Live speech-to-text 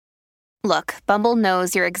Look, Bumble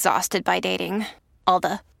knows you're exhausted by dating. All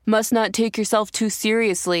the must not take yourself too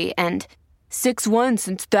seriously and 6'1"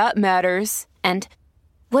 since that matters. And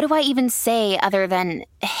what do I even say other than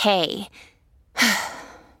hey?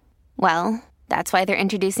 Well, that's why they're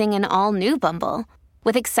introducing an all-new Bumble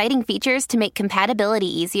with exciting features to make compatibility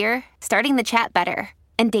easier, starting the chat better,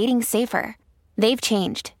 and dating safer. They've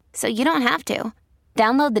changed, so you don't have to.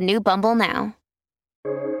 Download the new Bumble now.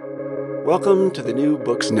 Welcome to the New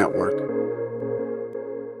Books Network.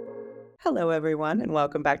 Hello, everyone, and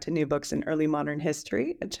welcome back to New Books in Early Modern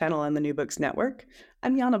History, a channel on the New Books Network.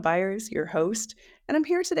 I'm Jana Byers, your host, and I'm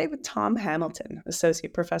here today with Tom Hamilton,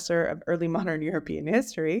 Associate Professor of Early Modern European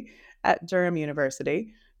History at Durham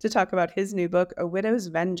University, to talk about his new book, A Widow's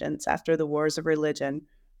Vengeance After the Wars of Religion,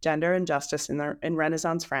 Gender and Justice in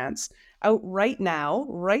Renaissance France, out right now,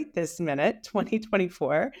 right this minute,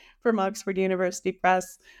 2024, from Oxford University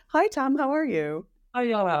Press. Hi, Tom, how are you? Hi,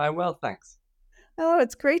 Jana. I'm well, thanks. Oh,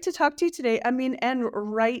 it's great to talk to you today. And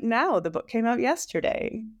right now, the book came out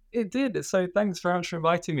yesterday. It did. So thanks very much for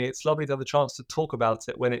inviting me. It's lovely to have the chance to talk about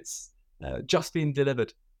it when it's just been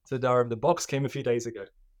delivered to Durham. The box came a few days ago.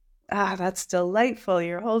 Ah, that's delightful.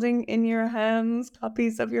 You're holding in your hands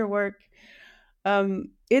copies of your work.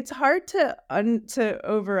 It's hard to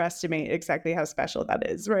overestimate exactly how special that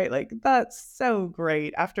is, right? Like, that's so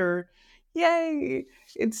great. After, yay,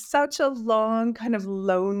 it's such a long, kind of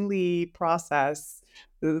lonely process.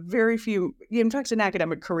 Very few, in fact, an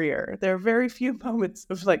academic career, there are very few moments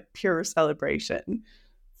of like pure celebration.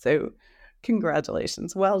 So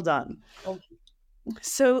congratulations. Well done. Thank you.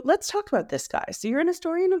 So let's talk about this guy. So you're an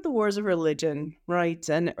historian of the wars of religion, right?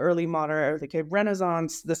 And early modern, like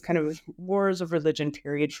Renaissance, this kind of wars of religion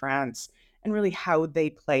period France, and really how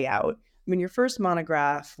they play out. I mean, your first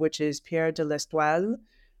monograph, which is Pierre de l'Estoile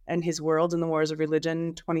and His World in the Wars of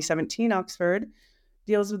Religion, 2017, Oxford,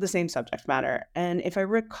 deals with the same subject matter. And if I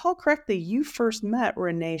recall correctly, you first met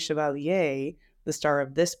René Chevalier, the star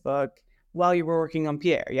of this book, while you were working on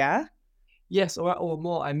Pierre, yeah? Yes, or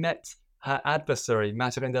more, I met her adversary,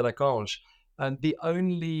 Mathurin de Laclange, and the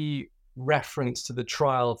only reference to the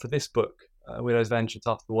trial for this book, Widow's Vengeance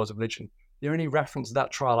After the Wars of Religion, the only reference to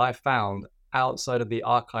that trial I found outside of the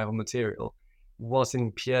archival material was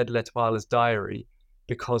in Pierre de l'Etoile's diary,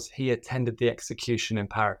 because he attended the execution in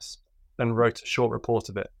Paris and wrote a short report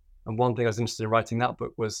of it. And one thing I was interested in writing that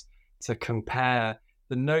book was to compare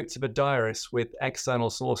the notes of a diarist with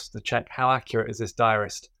external sources to check how accurate is this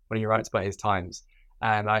diarist when he writes about his times.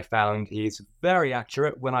 And I found he's very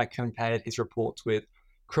accurate when I compared his reports with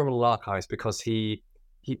criminal archives, because he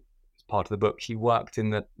part of the book, he worked in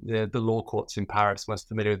the law courts in Paris, was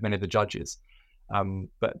familiar with many of the judges.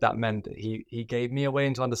 But that meant that he gave me a way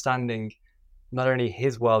into understanding not only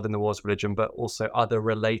his world in the wars of religion, but also other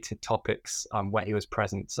related topics where he was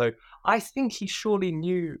present. So I think he surely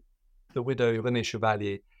knew the widow René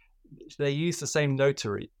Chevalier. They used the same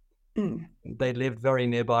notary. They lived very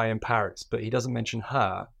nearby in Paris, but he doesn't mention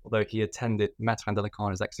her, although he attended Mathurin de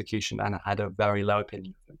Laclange's execution and had a very low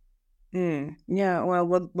opinion of him. Yeah,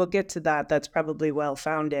 well, we'll get to that. That's probably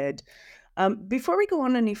well-founded. Before we go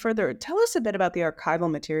on any further, tell us a bit about the archival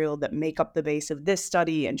material that make up the base of this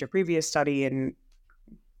study and your previous study.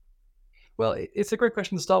 Well, it's a great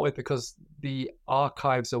question to start with, because the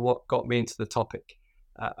archives are what got me into the topic.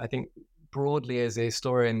 I think broadly as a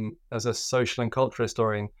historian, as a social and cultural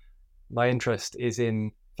historian, my interest is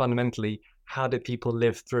in fundamentally how did people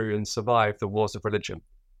live through and survive the wars of religion.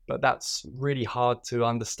 But that's really hard to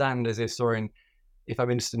understand as a historian if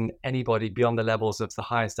I'm interested in anybody beyond the levels of the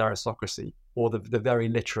highest aristocracy or the very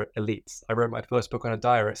literate elites. I wrote my first book on a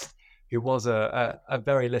diarist who was a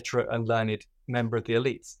very literate and learned member of the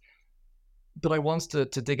elites. But I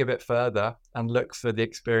wanted to dig a bit further and look for the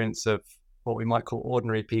experience of what we might call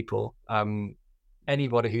ordinary people,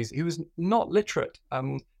 anybody who was not literate.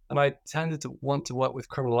 And I tended to want to work with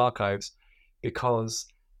criminal archives because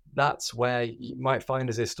that's where you might find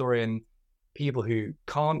as a historian people who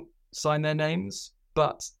can't sign their names,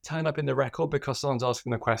 but turn up in the record because someone's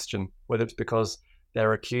asking a question, whether it's because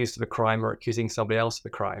they're accused of a crime or accusing somebody else of a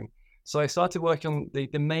crime. So I started working on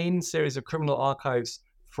the main series of criminal archives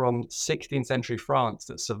from 16th century France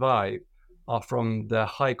that survive are from the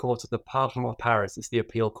High Court of the Parlement of Paris. It's the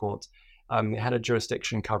appeal court. It had a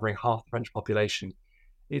jurisdiction covering half the French population.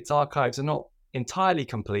 Its archives are not entirely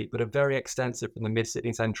complete, but are very extensive from the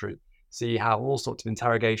mid-16th century. So you have all sorts of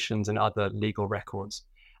interrogations and other legal records.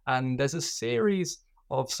 And there's a series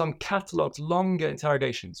of some catalogued longer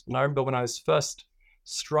interrogations. And I remember when I was first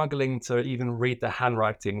struggling to even read the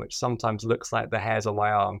handwriting, which sometimes looks like the hairs on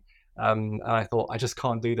my arm, And I thought, I just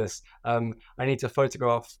can't do this. I need to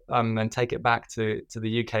photograph and take it back to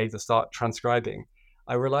the UK to start transcribing.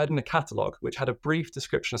 I relied on a catalogue, which had a brief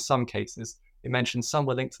description of some cases. It mentioned some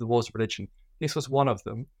were linked to the wars of religion. This was one of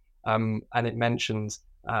them. And it mentions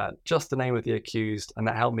just the name of the accused. And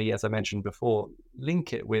that helped me, as I mentioned before,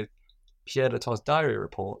 link it with Pierre Letoux's diary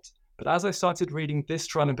report. But as I started reading this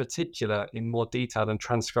trial in particular in more detail and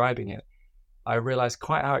transcribing it, I realized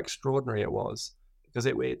quite how extraordinary it was, because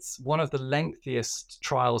it's one of the lengthiest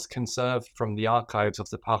trials conserved from the archives of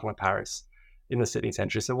the Parlement Paris in the 16th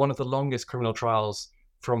century. So one of the longest criminal trials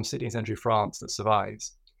from 16th century France that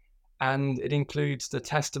survives. And it includes the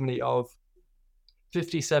testimony of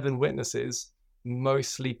 57 witnesses,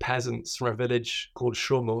 mostly peasants from a village called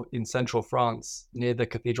Chaumont in central France near the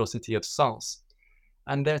cathedral city of Sens.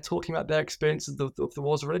 And they're talking about their experiences of the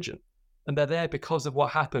wars of religion. And they're there because of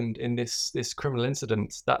what happened in this criminal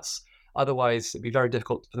incident. That's otherwise it'd be very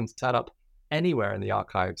difficult for them to turn up anywhere in the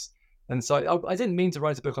archives. And so I didn't mean to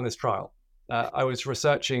write a book on this trial. I was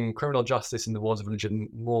researching criminal justice in the wars of religion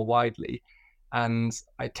more widely. And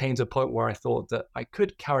I came to a point where I thought that I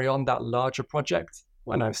could carry on that larger project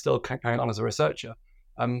when I'm still carrying on as a researcher.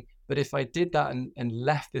 But if I did that and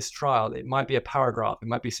left this trial, it might be a paragraph, it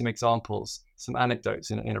might be some examples, some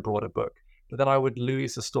anecdotes in a broader book. But then I would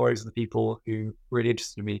lose the stories of the people who really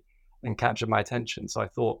interested me and captured my attention. So I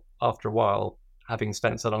thought after a while, having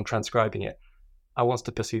spent so long transcribing it, I wanted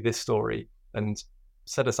to pursue this story and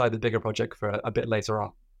set aside the bigger project for a bit later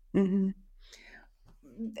on. Mm-hmm.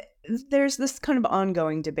 There's this kind of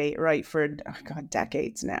ongoing debate, right, for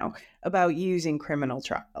decades now about using criminal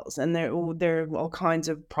trials, and there are all kinds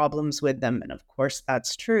of problems with them, and of course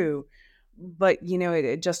that's true. But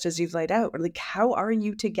it, just as you've laid out, like, how are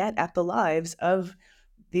you to get at the lives of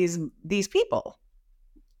these people,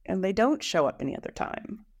 and they don't show up any other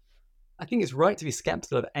time? I think it's right to be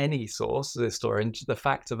skeptical of any source of this story, and the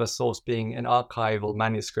fact of a source being an archival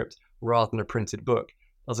manuscript rather than a printed book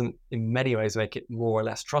doesn't in many ways make it more or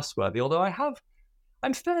less trustworthy, although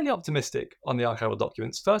I'm fairly optimistic on the archival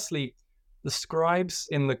documents. Firstly, the scribes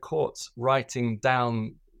in the courts writing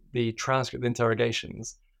down the transcript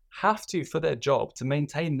interrogations have to, for their job, to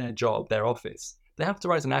maintain their job, their office, they have to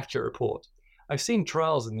write an accurate report. I've seen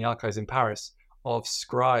trials in the archives in Paris of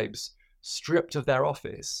scribes stripped of their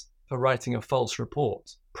office for writing a false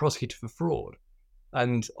report, prosecuted for fraud.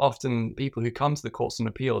 And often people who come to the courts on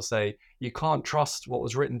appeal say, you can't trust what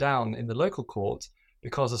was written down in the local court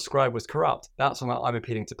because the scribe was corrupt. That's why I'm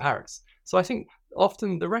appealing to Paris. So I think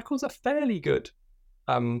often the records are fairly good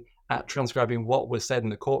at transcribing what was said in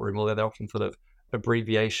the courtroom, although they're often full of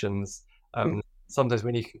abbreviations. Sometimes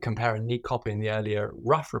when you can compare a neat copy in the earlier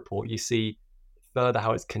rough report, you see further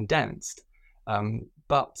how it's condensed.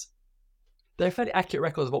 But they're fairly accurate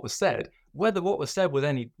records of what was said. Whether what was said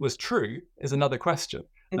was true is another question.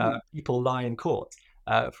 People lie in court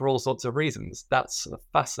for all sorts of reasons. That's a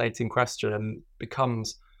fascinating question and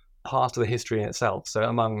becomes part of the history in itself. So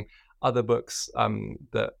among other books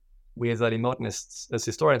that we as early modernists, as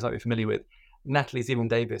historians might be familiar with, Natalie Zemon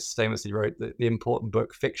Davis famously wrote the important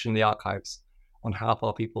book Fiction in the Archives on how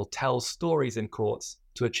far people tell stories in courts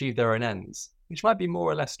to achieve their own ends, which might be more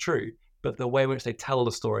or less true, but the way in which they tell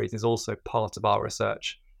the stories is also part of our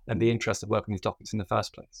research and the interest of working these documents in the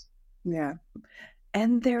first place. Yeah.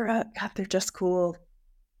 And they're just cool.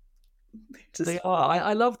 They are.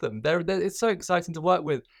 I love them. It's so exciting to work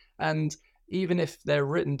with. And even if they're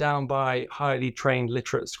written down by highly trained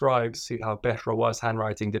literate scribes who have better or worse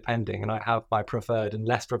handwriting, depending, and I have my preferred and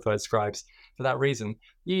less preferred scribes for that reason,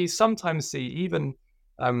 you sometimes see, even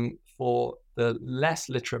for the less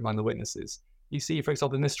literate among the witnesses, you see, for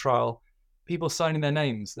example, in this trial, people signing their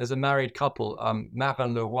names. There's a married couple,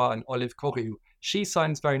 Marin Leroy and Olive Corriou. She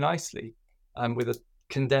signs very nicely with a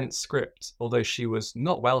condensed script, although she was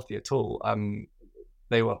not wealthy at all.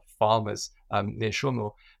 They were farmers near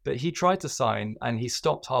Chaumont. But he tried to sign and he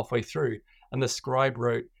stopped halfway through. And the scribe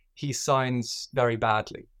wrote, he signs very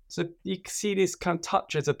badly. So you can see these kind of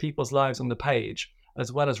touches of people's lives on the page,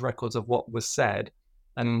 as well as records of what was said.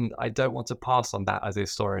 And I don't want to pass on that as a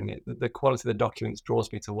historian. The quality of the documents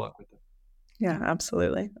draws me to work with them. Yeah,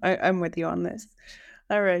 absolutely. I'm with you on this.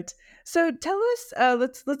 All right. So tell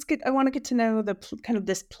us, let's get, I want to get to know the kind of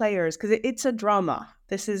this players, because it's a drama.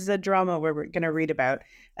 This is a drama where we're going to read about,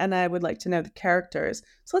 and I would like to know the characters.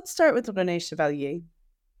 So let's start with Renée Chevalier,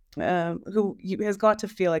 who has got to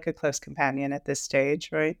feel like a close companion at this stage,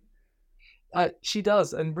 right? She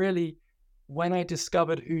does. And really, when I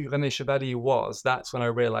discovered who Renée Chevalier was, that's when I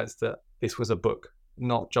realized that this was a book,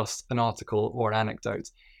 not just an article or an anecdote.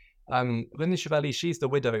 Renée Chevalier, she's the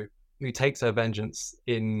widow who takes her vengeance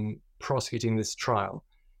in prosecuting this trial.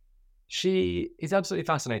 She is absolutely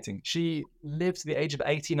fascinating. She lived to the age of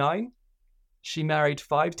 89. She married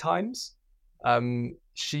 5 times.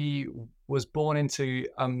 She was born into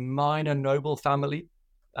a minor noble family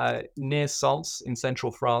near Sens in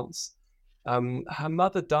central France. Her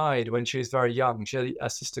mother died when she was very young. She had a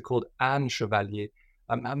sister called Anne Chevalier.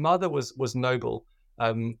 Her mother was noble,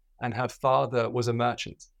 and her father was a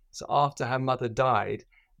merchant. So after her mother died,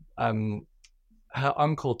 her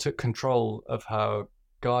uncle took control of her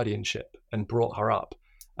guardianship and brought her up.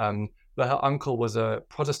 But her uncle was a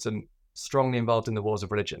Protestant, strongly involved in the wars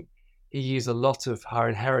of religion. He used a lot of her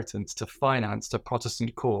inheritance to finance the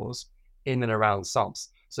Protestant cause in and around Sens.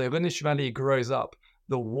 So René Chevalier grows up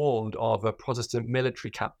the ward of a Protestant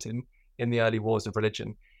military captain in the early wars of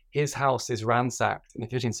religion. His house is ransacked in the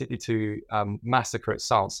 1562 massacre at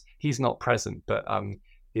Sens. He's not present, but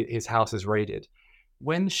his house is raided.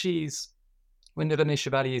 When René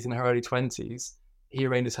Chevalier is in her early 20s, he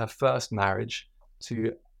arranges her first marriage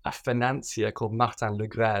to a financier called Martin Le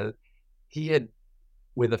Grel. He had,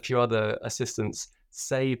 with a few other assistants,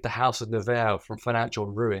 saved the House of Nevers from financial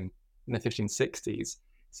ruin in the 1560s.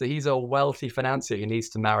 So he's a wealthy financier who needs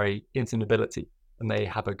to marry into nobility, and they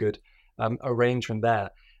have a good arrangement there.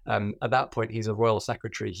 At that point, he's a royal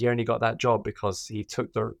secretary. He only got that job because he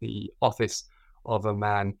took the office of a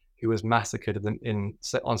man who was massacred on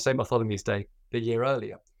St. Bartholomew's Day the year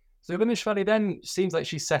earlier. So René Chevalier then seems like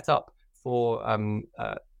she's set up for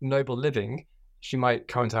noble living. She might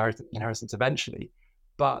co-inherit inheritance eventually,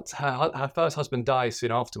 but her first husband dies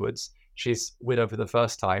soon afterwards. She's widowed for the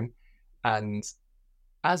first time, and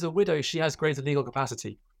as a widow, she has greater legal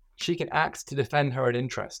capacity. She can act to defend her own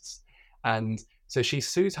interests, and so she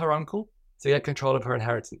sues her uncle to get control of her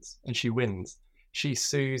inheritance, and she wins. She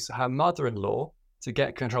sues her mother-in-law to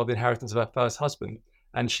get control of the inheritance of her first husband,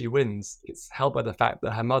 and she wins. It's helped by the fact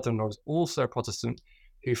that her mother-in-law is also a Protestant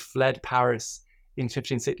who fled Paris in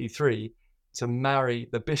 1563 to marry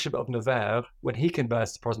the Bishop of Nevers when he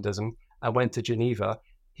converted to Protestantism and went to Geneva.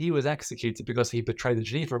 He was executed because he betrayed the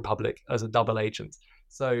Geneva Republic as a double agent.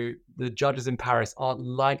 So the judges in Paris aren't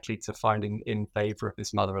likely to find in favor of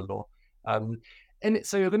this mother-in-law. So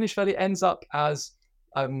René Chevalier ends up as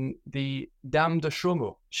the Dame de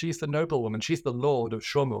Chaumont. She's the noblewoman. She's the lord of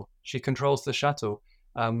Chaumont. She controls the chateau.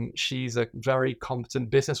 She's a very competent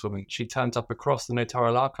businesswoman. She turned up across the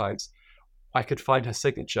notarial archives. I could find her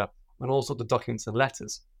signature on all sorts of documents and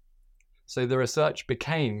letters. So the research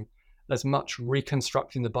became as much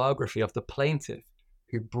reconstructing the biography of the plaintiff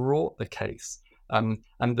who brought the case, and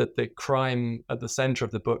that the crime at the center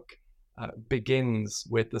of the book begins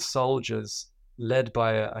with the soldiers led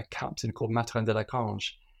by a captain called Mathurin de la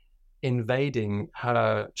Cange invading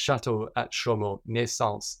her chateau at Chaumont near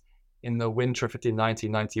Sens in the winter of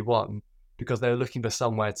 1590-91 because they were looking for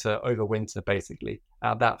somewhere to overwinter, basically,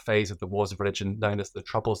 at that phase of the wars of religion known as the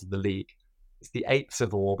Troubles of the League. It's the 8th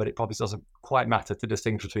Civil War, but it probably doesn't quite matter to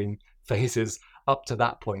distinguish between phases up to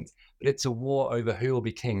that point. But it's a war over who will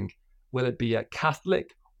be king. Will it be a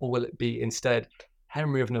Catholic, or will it be instead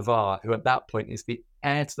Henry of Navarre, who at that point is the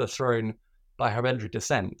heir to the throne by hereditary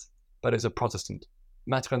descent, but is a Protestant?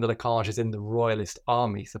 Mathurin de la Cange is in the royalist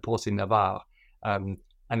army supporting Navarre, and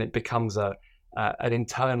it becomes an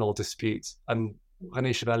internal dispute, and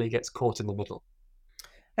René Chevalier gets caught in the middle.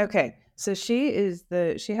 Okay, so she has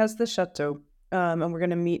the chateau, and we're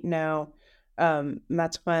going to meet now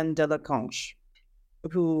Mathurin de la Cange,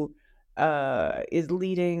 who is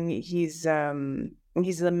leading. He's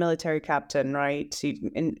the military captain, right?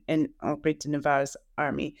 In Henri de Navarre's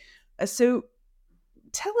army. So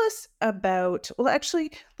tell us about. Well,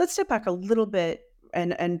 actually, let's step back a little bit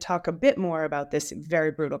and talk a bit more about this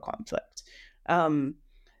very brutal conflict.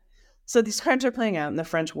 So these crimes are playing out in the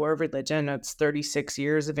French War of Religion. It's 36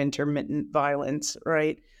 years of intermittent violence,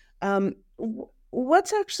 right?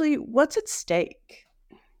 What's at stake?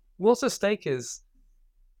 What's at stake is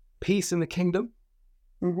peace in the kingdom.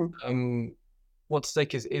 Mm-hmm. What's at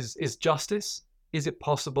stake is justice. Is it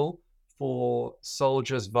possible for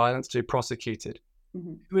soldiers' violence to be prosecuted?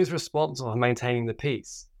 Mm-hmm. Who is responsible for maintaining the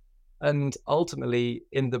peace? And ultimately,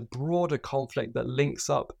 in the broader conflict that links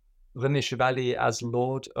up René Chevalier as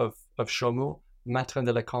Lord of Chaumont, Mathurin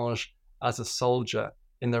de la Cange as a soldier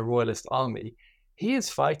in the royalist army, he is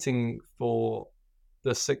fighting for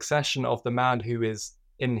the succession of the man who is,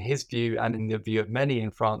 in his view and in the view of many in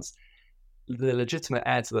France, the legitimate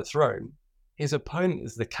heir to the throne. His opponent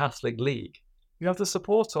is the Catholic League. You have the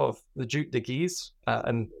support of the Duc de Guise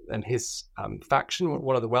and his faction,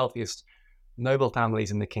 one of the wealthiest noble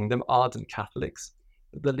families in the kingdom, ardent Catholics.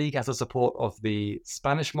 The League has the support of the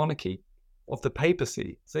Spanish monarchy, of the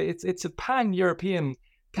papacy. So it's a pan-European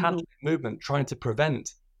Catholic movement trying to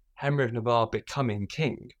prevent Henry of Navarre becoming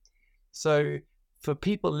king. So for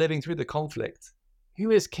people living through the conflict,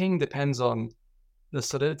 who is king depends on the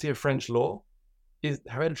solidity of French law.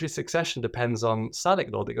 Hereditary succession depends on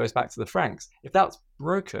Salic law that goes back to the Franks. If that's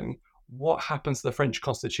broken, what happens to the French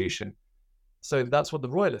constitution? So that's what the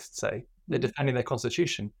royalists say. They're defending their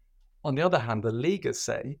constitution. On the other hand, the Leaguers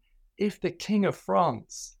say, if the King of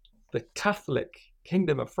France, the Catholic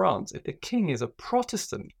Kingdom of France, if the king is a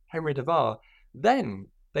Protestant, Henry de Navarre, then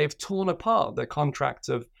they've torn apart the contract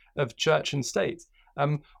of church and state.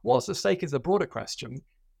 What's at stake is a broader question.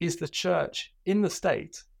 Is the church in the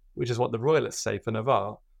state, which is what the royalists say for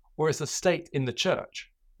Navarre, or is the state in the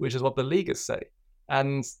church, which is what the Leaguers say?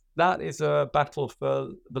 And that is a battle for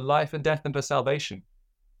the life and death and for salvation.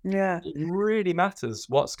 Yeah. It really matters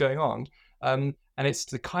what's going on. And it's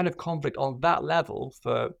the kind of conflict on that level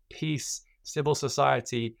for peace, civil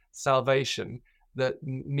society, salvation, that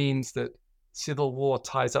means that civil war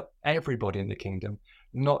ties up everybody in the kingdom,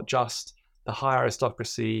 not just the higher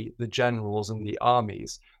aristocracy, the generals and the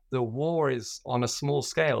armies. The war is on a small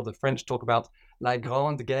scale. The French talk about la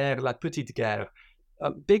grande guerre, la petite guerre.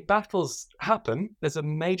 Big battles happen. There's a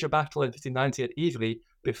major battle in 1590 at Ivry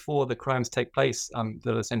before the crimes take place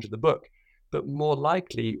that are centered in the book. But more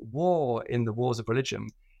likely, war in the wars of religion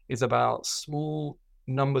is about small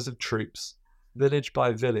numbers of troops, village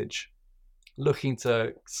by village, looking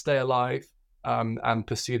to stay alive and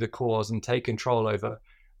pursue the cause and take control over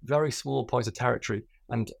very small points of territory.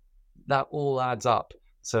 And that all adds up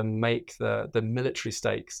to make the military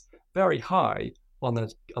stakes very high on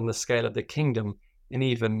the scale of the kingdom and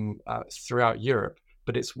even throughout Europe.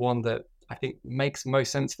 But it's one that I think makes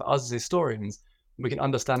most sense for us as historians. We can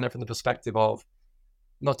understand it from the perspective of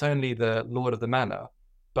not only the lord of the manor,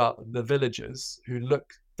 but the villagers who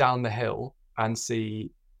look down the hill and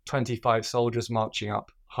see 25 soldiers marching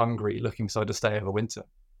up, hungry, looking for somewhere to stay over winter.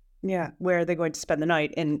 Yeah, where are they going to spend the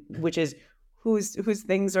night? And which is whose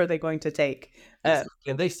things are they going to take? And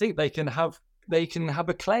they think they can have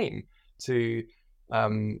a claim to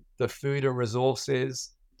the food and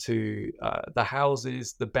resources, to the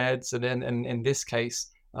houses, the beds, and in this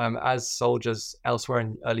case, as soldiers elsewhere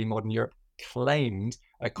in early modern Europe claimed,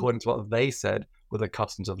 according to what they said were the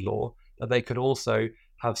customs of law, that they could also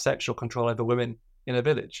have sexual control over women in a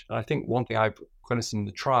village. And I think one thing I've witnessed in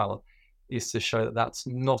the trial is to show that that's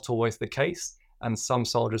not always the case, and some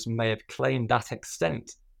soldiers may have claimed that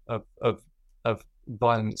extent of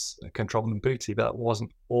violence, control, and booty, but that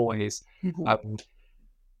wasn't always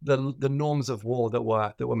the norms of war that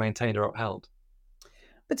were maintained or upheld.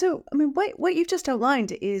 But so, I mean, what you've just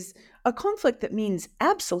outlined is a conflict that means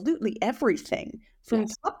absolutely everything from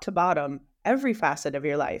top to bottom, every facet of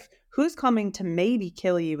your life. Who's coming to maybe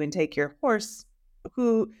kill you and take your horse?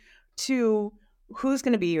 Who's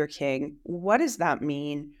going to be your king? What does that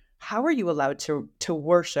mean? How are you allowed to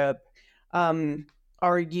worship?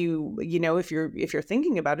 Are you, if you're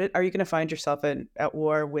thinking about it, are you going to find yourself at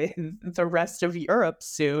war with the rest of Europe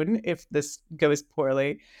soon if this goes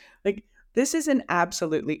poorly? Like, this is an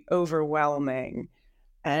absolutely overwhelming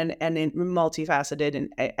and multifaceted, and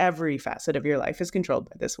every facet of your life is controlled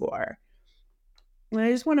by this war. And I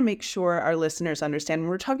just want to make sure our listeners understand when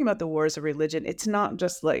we're talking about the wars of religion, it's not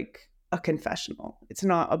just like a confessional. It's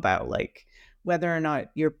not about like whether or not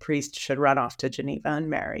your priest should run off to Geneva and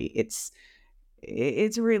marry.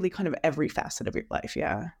 It's really kind of every facet of your life.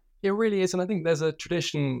 Yeah. It really is. And I think there's a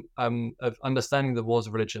tradition of understanding the wars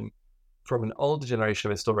of religion from an older generation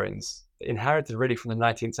of historians, inherited really from the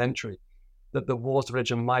 19th century, that the wars of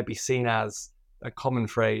religion might be seen as a common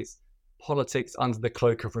phrase, politics under the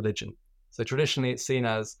cloak of religion. So traditionally it's seen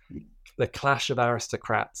as the clash of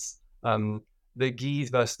aristocrats, the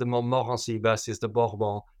Guise versus the Montmorency versus the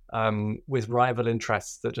Bourbon, with rival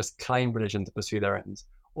interests that just claim religion to pursue their ends.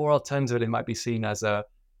 Or alternatively, it might be seen as a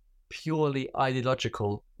purely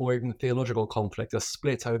ideological or even theological conflict, a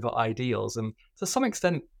split over ideals. And to some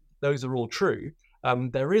extent, those are all true.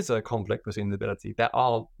 There is a conflict between the nobility. There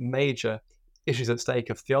are major issues at stake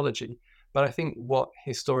of theology. But I think what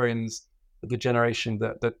historians of the generation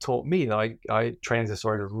that taught me, that I trained as a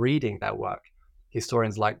historian of reading their work,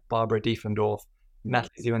 historians like Barbara Diefendorf,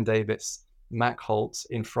 Natalie Zeman-Davis, Mac Holt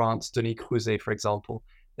in France, Denis Crouzet, for example,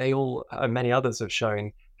 they all, and many others, have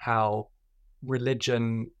shown how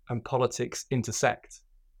religion and politics intersect.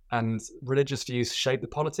 And religious views shape the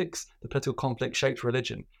political conflict shapes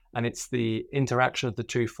religion. And it's the interaction of the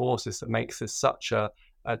two forces that makes this such a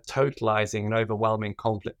totalizing and overwhelming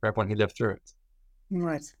conflict for everyone who lived through it.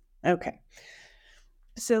 Right. Okay.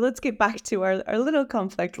 So let's get back to our little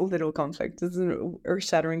conflict. This is an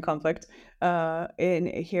earth-shattering conflict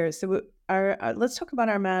in here. So let's talk about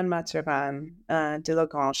our man Mathurin de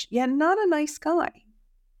Lagrange. Yeah, not a nice guy.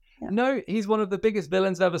 Yeah. No, he's one of the biggest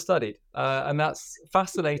villains ever studied. And that's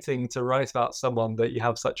fascinating to write about someone that you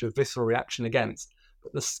have such a visceral reaction against.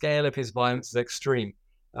 But the scale of his violence is extreme.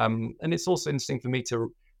 And it's also interesting for me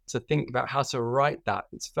to think about how to write that.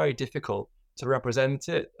 It's very difficult to represent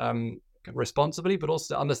it responsibly, but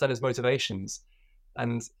also to understand his motivations.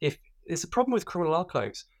 And if it's a problem with criminal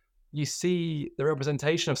archives, you see the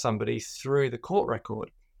representation of somebody through the court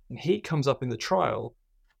record, and he comes up in the trial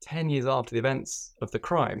 10 years after the events of the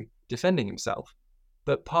crime, defending himself.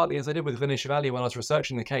 But partly, as I did with René Chevalier when I was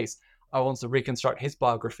researching the case, I wanted to reconstruct his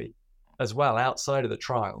biography as well outside of the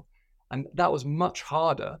trial. And that was much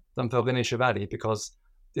harder than for René Chevalier, because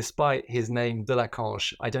despite his name de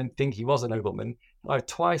Lagrange, I don't think he was a nobleman. I've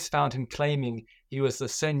twice found him claiming he was the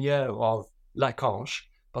seigneur of Lagrange,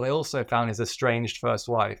 but I also found his estranged first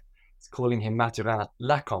wife calling him Mathurin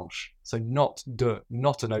Lagrange, so not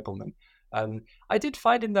a nobleman. I did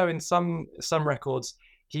find him, though, in some records,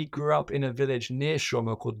 he grew up in a village near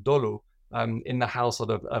Chaumont called Dolo, in the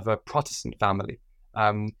household of a Protestant family.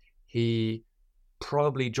 He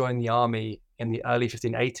probably joined the army in the early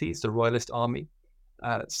 1580s, the Royalist army.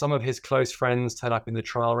 Some of his close friends turn up in the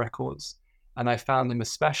trial records, and I found him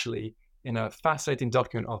especially in a fascinating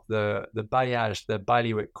document of the bailliage, the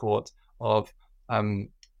bailiwick court of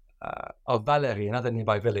Valéry, another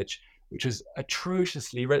nearby village, which was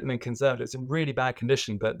atrociously written and conserved. It's in really bad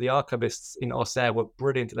condition, but the archivists in Auxerre were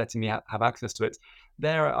brilliant at letting me have access to it.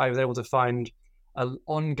 There, I was able to find an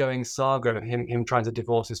ongoing saga of him trying to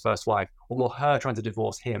divorce his first wife, or her trying to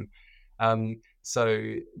divorce him.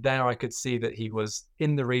 So there I could see that he was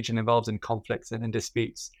in the region involved in conflicts and in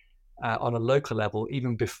disputes on a local level,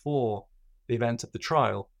 even before the event of the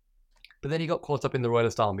trial. But then he got caught up in the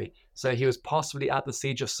Royalist army. So he was possibly at the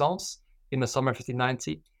siege of Sens in the summer of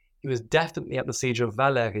 1590. He was definitely at the siege of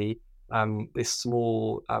Valéry, this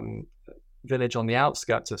small village on the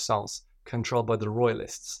outskirts of Sens, controlled by the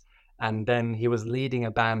Royalists. And then he was leading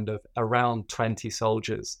a band of around 20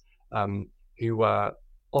 soldiers who were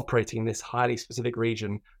operating in this highly specific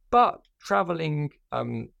region, but traveling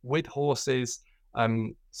with horses,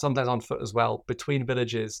 sometimes on foot as well, between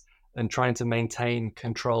villages, and trying to maintain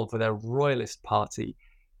control for their Royalist party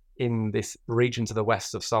in this region to the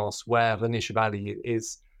west of Sens, where René Chevalier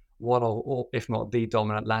is one of, if not the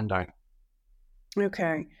dominant landowner.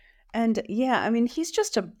 Okay. And yeah, I mean, he's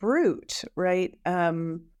just a brute, right?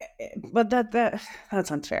 But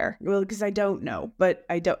that's unfair. Well, because I don't know, but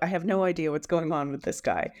I have no idea what's going on with this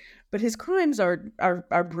guy. But his crimes are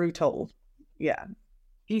brutal. Yeah.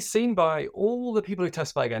 He's seen by all the people who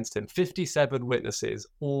testify against him. 57 witnesses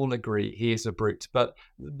all agree he is a brute, but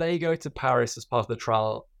they go to Paris as part of the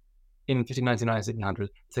trial in 1599-1600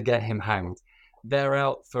 to get him hanged. They're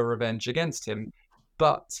out for revenge against him,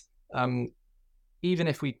 but even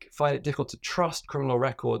if we find it difficult to trust criminal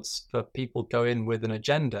records for people go in with an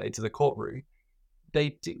agenda into the courtroom,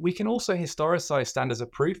 we can also historicize standards of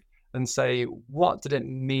proof and say, what did it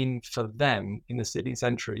mean for them in the 16th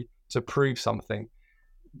century to prove something?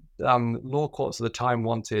 Law courts at the time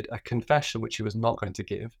wanted a confession, which he was not going to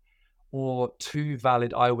give, or two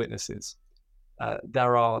valid eyewitnesses.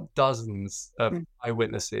 There are dozens of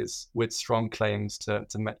eyewitnesses with strong claims to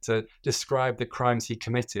describe the crimes he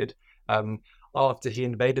committed. After he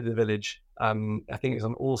invaded the village, I think it was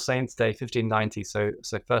on All Saints' Day, 1590, so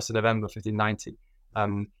 1st of November, 1590,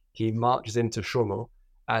 he marches into Chaumont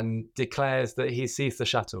and declares that he seized the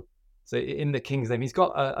chateau. So in the king's name, he's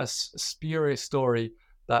got a spurious story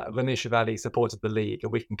that René Chevalier supported the League,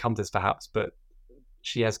 and we can come to this perhaps, but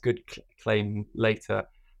she has good claim later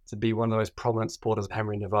to be one of the most prominent supporters of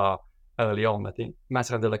Henry Navarre early on. I think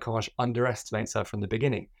Mathurin de Lagrange underestimates her from the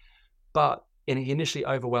beginning. But he initially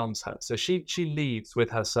overwhelms her. So she leaves with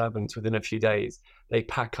her servants within a few days. They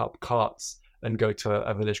pack up carts and go to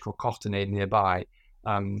a village called Cortenay nearby.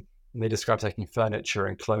 And they describe taking furniture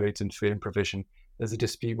and clothes and food and provision. There's a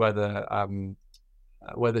dispute whether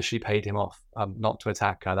she paid him off not to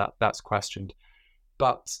attack her. That's questioned.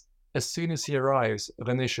 But as soon as he arrives,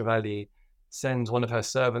 René Chevalier sends one of her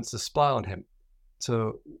servants to spy on him,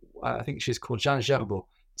 to, I think she's called Jeanne Gerbeau,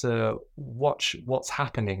 to watch what's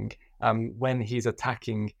happening when he's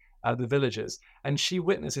attacking the villagers. And she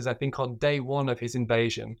witnesses, I think, on day one of his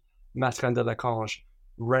invasion, Mathurin de Lagrange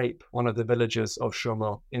rape one of the villagers of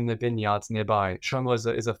Chaumont in the vineyards nearby.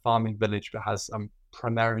 Chaumont is a farming village that has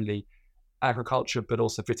primarily agriculture, but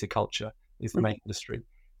also viticulture is the main industry.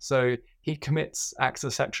 So he commits acts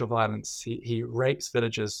of sexual violence. He rapes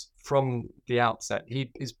villagers from the outset.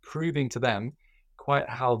 He is proving to them quite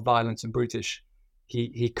how violent and brutish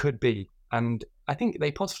he could be. And I think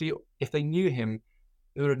they possibly, if they knew him,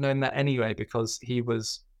 they would have known that anyway, because he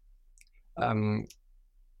was,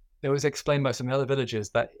 it was explained by some other villagers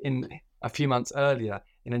that in a few months earlier,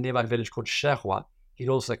 in a nearby village called Cherrois, he'd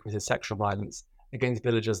also committed sexual violence against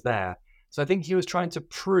villagers there. So I think he was trying to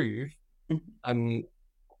prove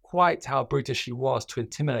quite how brutish he was to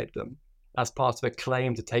intimidate them as part of a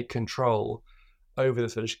claim to take control over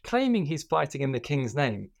this village, claiming he's fighting in the king's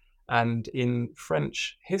name. And in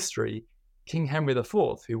French history, King Henry IV,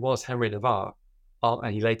 who was Henry of Navarre,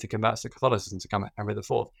 and he later converts to Catholicism to become Henry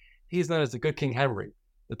IV, he's known as the good King Henry,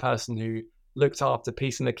 the person who looked after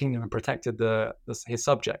peace in the kingdom and protected his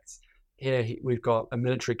subjects. Here we've got a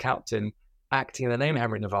military captain acting in the name of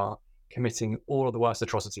Henry of Navarre, committing all of the worst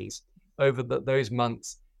atrocities. Over those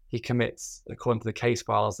months, he commits, according to the case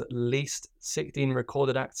files, at least 16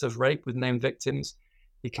 recorded acts of rape with named victims.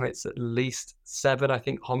 He commits at least 7, I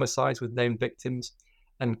think, homicides with named victims,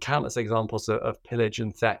 and countless examples of pillage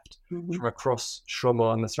and theft from across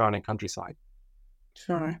Chaumont and the surrounding countryside.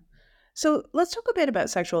 Sure. So let's talk a bit about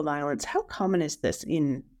sexual violence. How common is this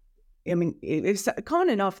it's common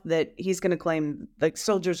enough that he's going to claim, like,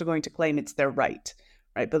 soldiers are going to claim it's their right?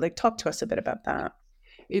 But like, talk to us a bit about that.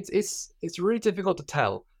 It's really difficult to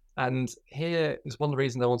tell. And here is one of the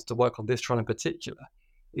reasons I wanted to work on this trial in particular,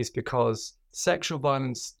 is because sexual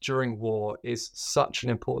violence during war is such an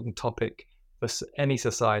important topic for any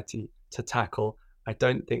society to tackle. I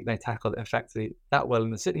don't think they tackled it effectively that well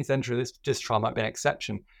in the 16th century. This trial might be an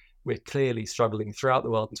exception. We're clearly struggling throughout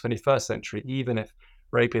the world in the 21st century, even if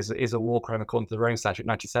rape is a war crime according to the Rome Statute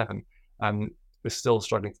 97. We're still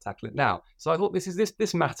struggling to tackle it now. So I thought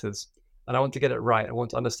this matters, and I want to get it right. I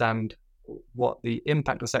want to understand what the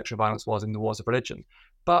impact of sexual violence was in the wars of religion.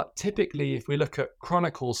 But typically, if we look at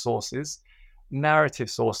chronicle sources,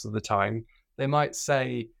 narrative sources of the time, they might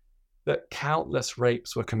say that countless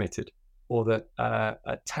rapes were committed, or that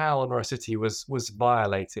a town or a city was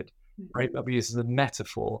violated. Rape might be used as a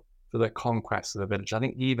metaphor for the conquest of a village. I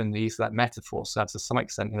think even the use of that metaphor serves to some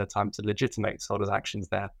extent in the time to legitimate soldiers' actions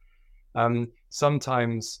there.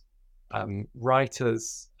 Sometimes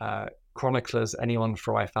writers, chroniclers, anyone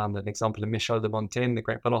from, I found an example in Michel de Montaigne, the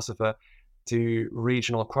great philosopher, to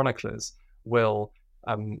regional chroniclers, will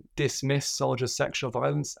dismiss soldiers' sexual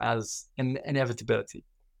violence as an inevitability.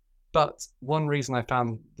 But one reason I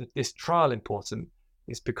found that this trial important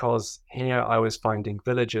is because here I was finding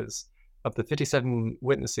villagers. Of the 57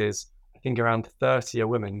 witnesses, I think around 30 are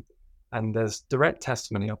women, and there's direct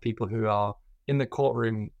testimony of people who are in the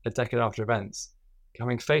courtroom a decade after events,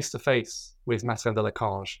 coming face to face with Martin de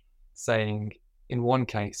Lecange, saying, in one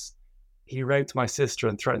case, he raped my sister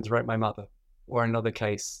and threatened to rape my mother. Or in another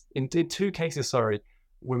case, in 2 cases,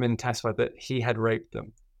 women testified that he had raped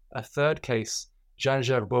them. A third case, Jean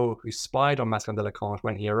Gerbeau, who spied on Martin de Lecange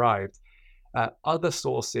when he arrived. Other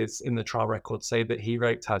sources in the trial record say that he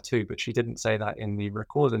raped her too, but she didn't say that in the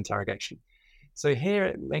recorded interrogation. So here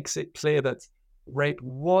it makes it clear that rape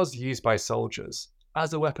was used by soldiers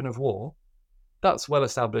as a weapon of war. That's well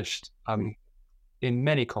established in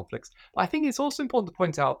many conflicts. But I think it's also important to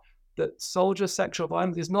point out that soldier sexual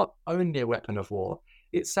violence is not only a weapon of war.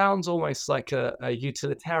 It sounds almost like a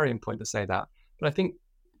utilitarian point to say that, but I think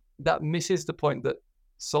that misses the point that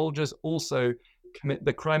soldiers also commit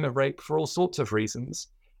the crime of rape for all sorts of reasons.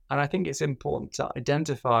 And I think it's important to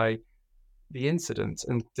identify the incident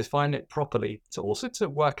and define it properly, to also to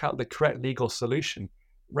work out the correct legal solution.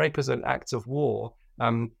 Rape as an act of war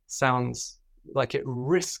sounds like it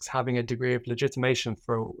risks having a degree of legitimation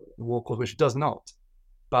for a war cause, which it does not.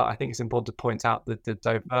 But I think it's important to point out that the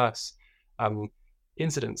diverse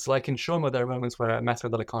incidents, like in Chaumont, there are moments where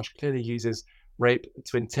Martin de Lecange clearly uses rape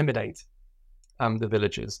to intimidate the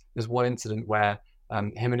villagers. There's one incident where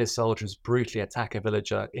him and his soldiers brutally attack a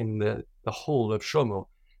villager in the hall of Chaumont.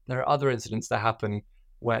 There are other incidents that happen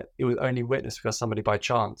where it was only witnessed because somebody by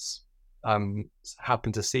chance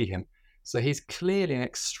happened to see him. So he's clearly an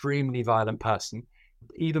extremely violent person,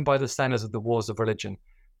 even by the standards of the wars of religion.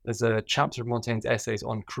 There's a chapter of Montaigne's essays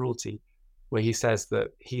on cruelty where he says that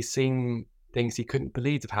he's seen things he couldn't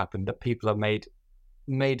believe have happened, that people are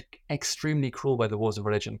made extremely cruel by the wars of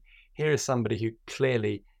religion. Here is somebody who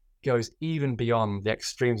clearly goes even beyond the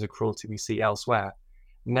extremes of cruelty we see elsewhere.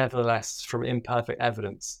 Nevertheless, from imperfect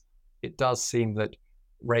evidence, it does seem that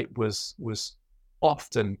rape was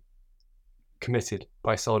often committed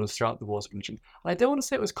by soldiers throughout the wars of religion. And I don't want to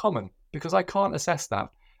say it was common, because I can't assess that.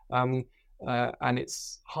 And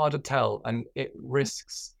it's hard to tell, and it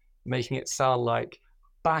risks making it sound like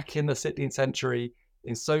back in the 16th century,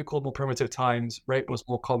 in so-called more primitive times, rape was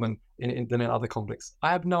more common than in other conflicts?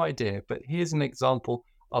 I have no idea, but here's an example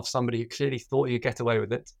of somebody who clearly thought he could get away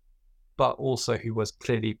with it, but also who was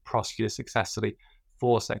clearly prosecuted successfully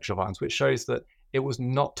for sexual violence, which shows that it was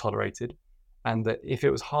not tolerated, and that if it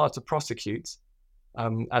was hard to prosecute,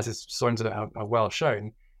 as historians are well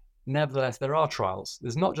shown, nevertheless, there are trials.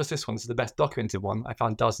 There's not just this one. This is the best documented one. I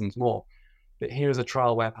found dozens more. But here is a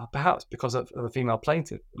trial where perhaps because of a female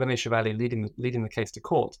plaintiff, René Chevalier leading the case to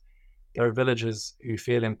court, there are villagers who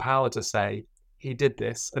feel empowered to say, he did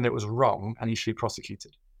this and it was wrong and he should be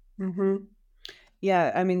prosecuted. Mm-hmm.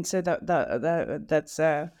 Yeah, I mean, so that's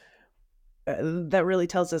that really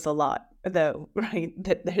tells us a lot, though, right?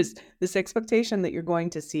 That there's this expectation that you're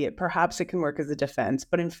going to see it. Perhaps it can work as a defense,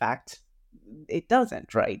 but in fact, it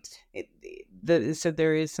doesn't, right? So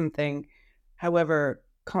there is something, however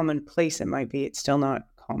commonplace it might be, it's still not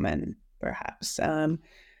common, perhaps. And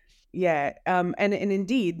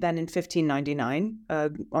indeed, then in 1599,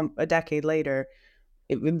 a decade later,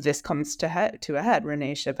 this comes to a head.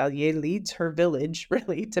 René Chevalier leads her village,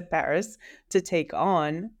 really, to Paris to take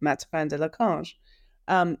on Mathurin de Laclanche.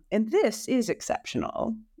 And this is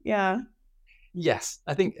exceptional. Yeah. Yes,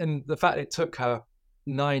 I think, and the fact it took her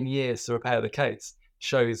 9 years to repair the case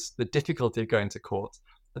shows the difficulty of going to court.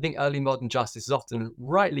 I think early modern justice is often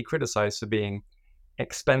rightly criticized for being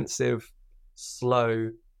expensive, slow,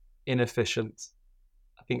 inefficient.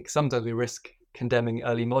 I think sometimes we risk condemning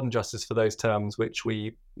early modern justice for those terms, which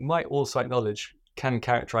we might also acknowledge can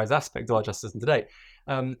characterize aspects of our justice today.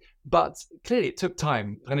 But clearly it took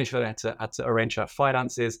time. René Chevalier had to arrange her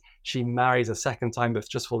finances. She marries a second time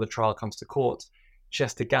just before the trial comes to court. She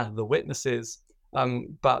has to gather the witnesses.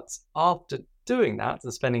 But after doing that,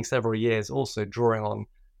 and spending several years also drawing on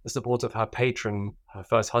the support of her patron, her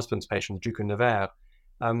first husband's patron, the Duc of Nevers,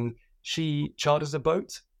 she charters a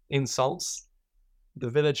boat in Sens. The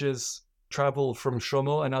villagers travel from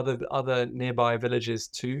Chaumont and other nearby villages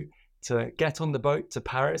to get on the boat to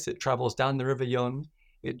Paris. It travels down the River Yonne.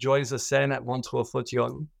 It joins the Seine at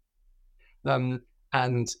Montreux-Faute-Yonne.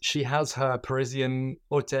 And she has her Parisian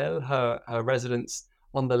hotel, her residence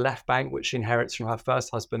on the left bank, which she inherits from her first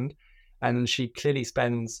husband. And she clearly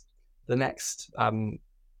spends the next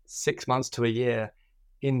 6 months to a year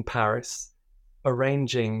in Paris,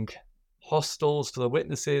 arranging hostels for the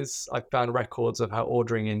witnesses. I found records of her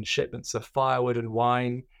ordering in shipments of firewood and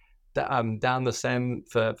wine down the Seine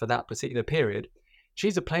for that particular period.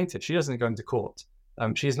 She's a plaintiff. She doesn't go into court.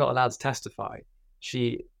 She's not allowed to testify.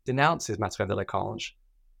 She denounces Mathurin de Laclanche.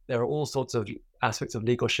 There are all sorts of aspects of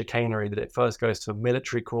legal chicanery that it first goes to a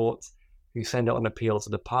military court, who send it on appeal to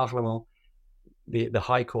the Parlement, the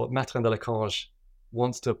High Court. Mathurin de Laclanche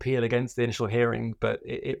wants to appeal against the initial hearing, but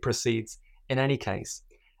it proceeds in any case.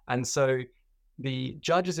 And so the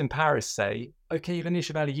judges in Paris say, okay, René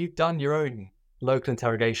Chevalier, you've done your own local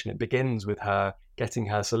interrogation. It begins with her getting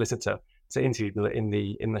her solicitor to interview in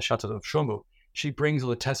the Chateau of Chaumont. She brings all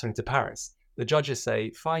the testimony to Paris. The judges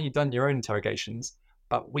say, fine, you've done your own interrogations,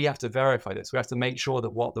 but we have to verify this. We have to make sure that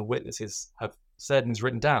what the witnesses have said and is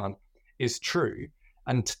written down is true,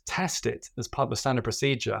 and to test it as part of a standard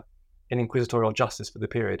procedure in inquisitorial justice for the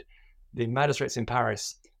period. The magistrates in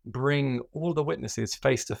Paris bring all the witnesses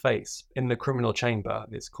face to face in the criminal chamber.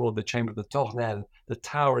 It's called the Chamber of the Tournelle. The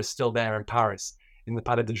tower is still there in Paris, in the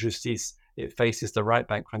Palais de Justice. It faces the right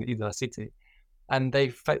bank from the Ile de la Cité. And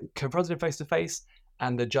they confronted them face to face,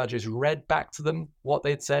 and the judges read back to them what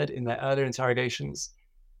they'd said in their earlier interrogations.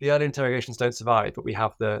 The earlier interrogations don't survive, but we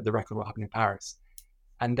have the record of what happened in Paris.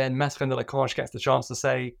 And then Mathurin de Laclanche gets the chance to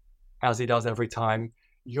say, as he does every time,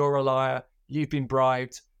 you're a liar, you've been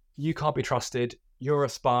bribed, you can't be trusted, you're a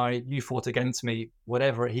spy, you fought against me,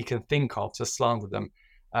 whatever he can think of to slander them.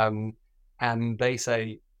 And they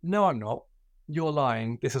say, no, I'm not. You're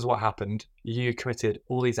lying. This is what happened. You committed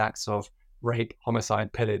all these acts of rape,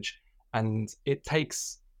 homicide, pillage. And it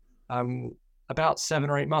takes about 7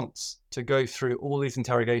 or 8 months to go through all these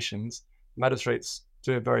interrogations. Magistrates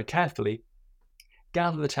do it very carefully,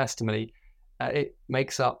 gather the testimony. It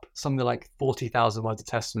makes up something like 40,000 words of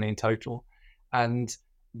testimony in total. And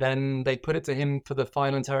then they put it to him for the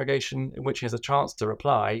final interrogation, in which he has a chance to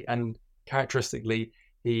reply. And characteristically,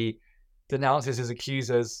 he denounces his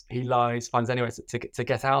accusers, he lies, finds any way to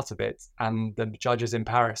get out of it. And the judges in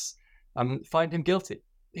Paris find him guilty.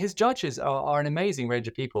 His judges are an amazing range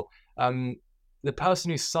of people. The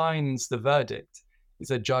person who signs the verdict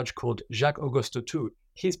is a judge called Jacques-Auguste Tautou.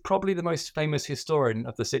 He's probably the most famous historian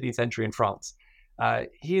of the 16th century in France.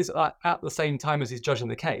 He is at the same time as he's judging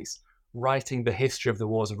the case, writing the history of the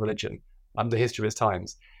wars of religion, the history of his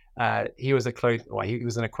times. He was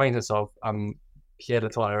an acquaintance of Pierre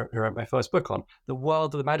Latoile, who wrote my first book on. The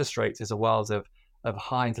world of the magistrates is a world of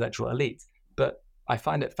high intellectual elite. But I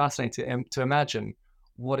find it fascinating to imagine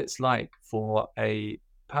what it's like for a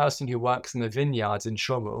person who works in the vineyards in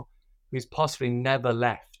Chaumont, who's possibly never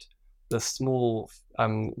left the small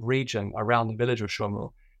region around the village of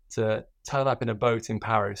Chaumont, to turn up in a boat in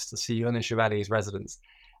Paris to see René Chevalier's residence,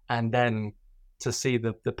 and then to see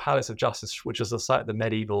the Palace of Justice, which is the site of the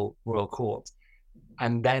medieval royal court,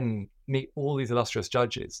 and then meet all these illustrious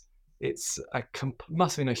judges. It's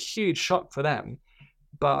must have been a huge shock for them,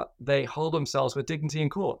 but they hold themselves with dignity in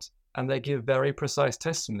court, and they give very precise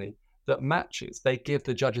testimony that matches. They give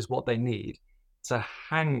the judges what they need to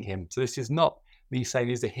hang him. So this is not me saying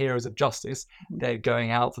these are heroes of justice. They're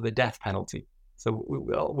going out for the death penalty. So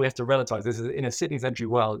we have to relativize this. In a 16th century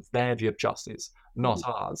world, it's their view of justice, not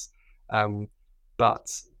ours.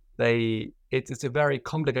 But it's a very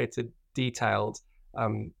complicated, detailed,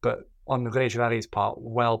 but on René Chevalier's part,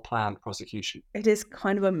 well-planned prosecution. It is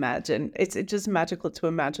kind of it's just magical to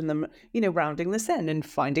imagine them, rounding the Seine and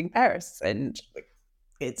finding Paris. And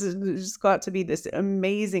it's just got to be this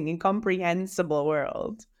amazing, incomprehensible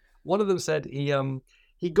world. One of them said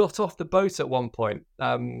he got off the boat at one point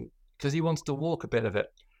because he wanted to walk a bit of it.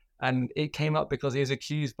 And it came up because he was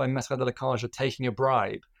accused by Maître de Lecange of taking a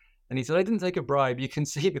bribe. And he said, I didn't take a bribe. You can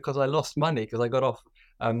see because I lost money because I got off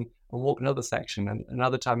and walked another section. And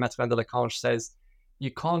another time, Maître de Lecange says, you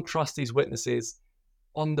can't trust these witnesses.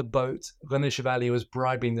 On the boat, René Chevalier was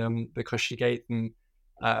bribing them because she gave them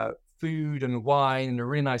food and wine and a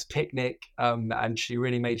really nice picnic. And she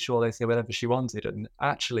really made sure they said whatever she wanted. And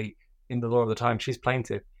actually, in the law of the time, she's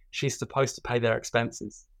plaintiff. She's supposed to pay their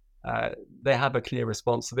expenses. They have a clear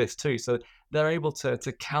response to this too. So they're able to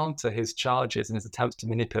counter his charges and his attempts to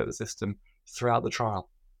manipulate the system throughout the trial.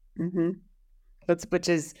 Mm-hmm. Which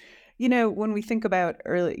is, when we think about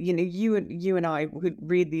early, you and I would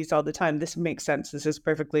read these all the time. This makes sense. This is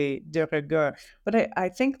perfectly de rigueur. But I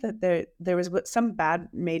think that there was some bad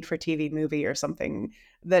made-for-TV movie or something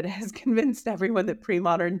that has convinced everyone that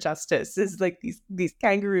pre-modern justice is like these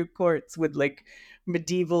kangaroo courts with like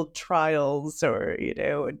medieval trials, or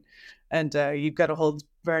and you've got to hold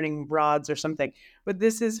burning rods or something. But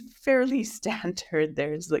this is fairly standard.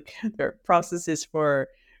 There are processes for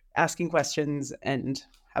asking questions and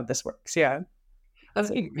how this works. Yeah, I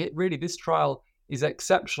think really this trial is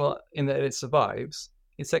exceptional in that it survives.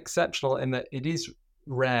 It's exceptional in that it is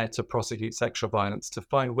rare to prosecute sexual violence, to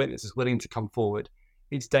find witnesses willing to come forward.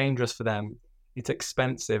 It's dangerous for them. It's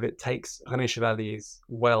expensive. It takes René Chevalier's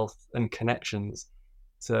wealth and connections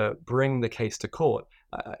to bring the case to court.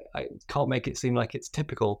 I can't make it seem like it's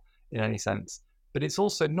typical in any sense, but it's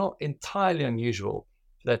also not entirely unusual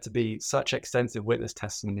for there to be such extensive witness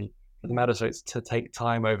testimony for the magistrates to take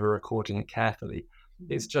time over recording it carefully.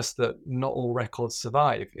 It's just that not all records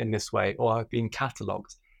survive in this way or have been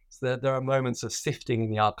catalogued. So there are moments of sifting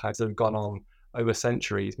in the archives that have gone on over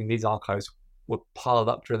centuries. I mean, these archives were piled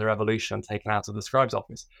up during the Revolution and taken out of the scribe's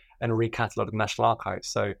office and recatalogued in the National Archives.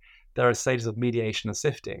 So there are stages of mediation and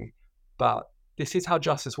sifting, but this is how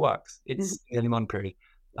justice works. It's the early modern period.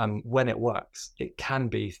 When it works, it can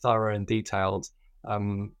be thorough and detailed,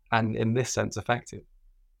 and in this sense, effective.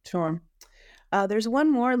 Sure. There's one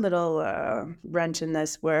more little wrench in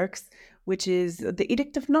this works, which is the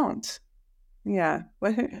Edict of Nantes. Yeah.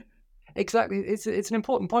 Exactly. It's an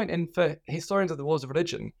important point. And for historians of the wars of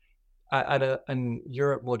religion and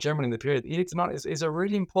Europe more generally in the period, the Edict of Nantes is a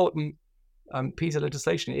really important piece of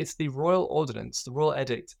legislation. It's the royal ordinance, the royal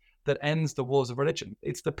edict that ends the wars of religion.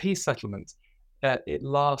 It's the peace settlement. It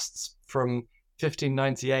lasts from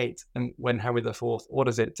 1598, and when Henry IV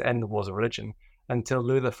orders it to end the wars of religion, until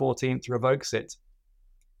Louis XIV revokes it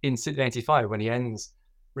in 1685 when he ends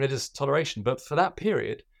religious toleration. But for that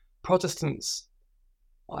period, Protestants,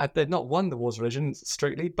 they've not won the wars of religion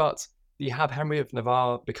strictly, but you have Henry of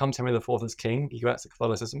Navarre becomes Henry IV as king. He converts to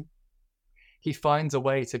Catholicism. He finds a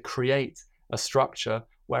way to create a structure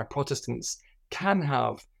where Protestants can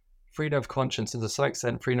have freedom of conscience and to some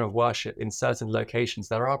extent freedom of worship in certain locations.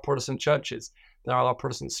 There are Protestant churches. There are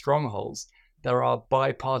Protestant strongholds. There are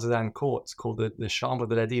bipartisan courts called the Chambre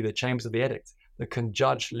de l'Edit, the Chambers of the Edict, that can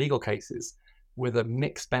judge legal cases with a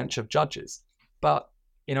mixed bench of judges. But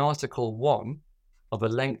in Article 1 of the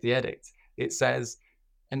lengthy edict, it says,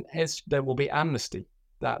 and there will be amnesty,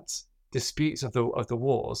 that disputes of the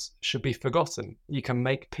wars should be forgotten. You can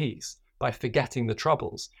make peace by forgetting the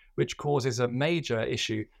troubles, which causes a major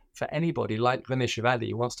issue for anybody like René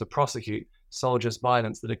Chevalier who wants to prosecute soldiers'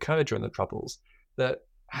 violence that occurred during the troubles. That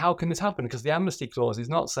how can this happen? Because the amnesty clause is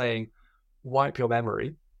not saying wipe your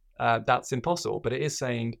memory. That's impossible. But it is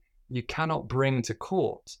saying you cannot bring to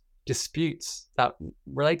court disputes that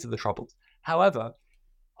relate to the Troubles. However,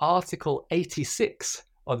 Article 86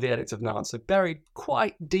 of the Edict of Nantes, so buried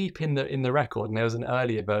quite deep in the record, and there was an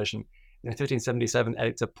earlier version in the 1577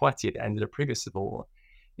 Edict of Poitiers that ended a previous civil war.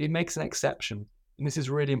 It makes an exception, and this is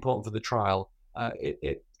really important for the trial.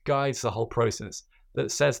 It guides the whole process,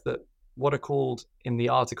 that says that what are called in the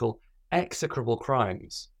article execrable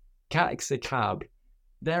crimes, cas exécrables,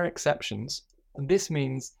 they're exceptions. And this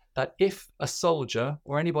means that if a soldier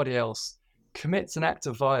or anybody else commits an act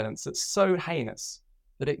of violence that's so heinous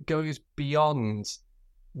that it goes beyond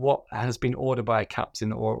what has been ordered by a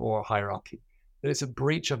captain or a hierarchy, that it's a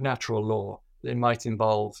breach of natural law, that it might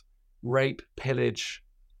involve rape, pillage,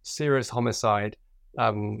 serious homicide,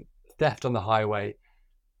 theft on the highway,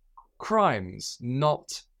 crimes,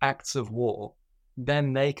 not acts of war,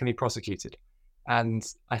 then they can be prosecuted. And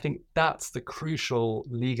I think that's the crucial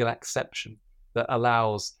legal exception that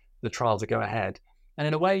allows the trial to go ahead. And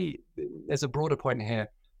in a way, there's a broader point here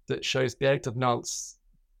that shows the Edict of Nantes'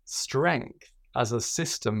 strength as a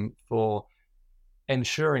system for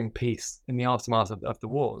ensuring peace in the aftermath of the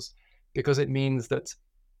wars, because it means that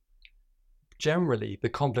generally the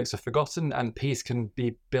conflicts are forgotten and peace can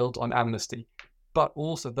be built on amnesty. But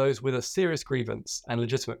also those with a serious grievance and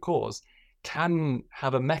legitimate cause can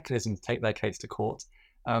have a mechanism to take their case to court,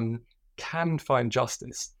 can find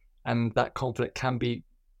justice, and that conflict can be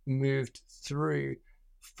moved through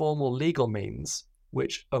formal legal means,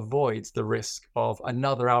 which avoids the risk of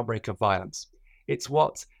another outbreak of violence. It's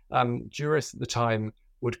what jurists at the time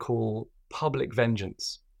would call public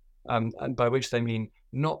vengeance, and by which they mean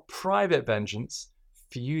not private vengeance,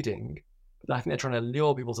 feuding, but I think they're trying to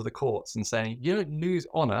lure people to the courts and saying, you don't lose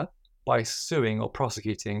honor by suing or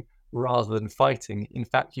prosecuting rather than fighting. In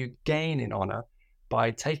fact, you gain in honor by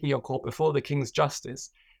taking your court before the king's justice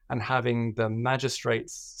and having the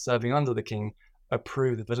magistrates serving under the king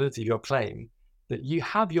approve the validity of your claim, that you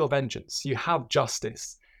have your vengeance, you have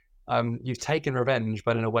justice, you've taken revenge,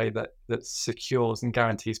 but in a way that secures and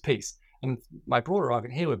guarantees peace. And my broader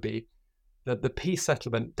argument here would be that the peace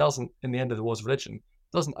settlement doesn't, in the end of the Wars of Religion,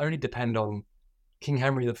 doesn't only depend on King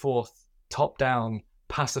Henry IV top-down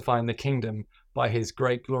pacifying the kingdom by his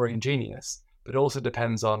great glory and genius, but also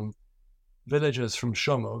depends on villagers from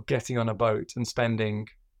Chaumont getting on a boat and spending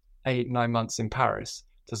 8-9 months in Paris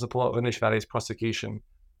to support René Chevalier's prosecution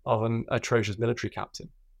of an atrocious military captain.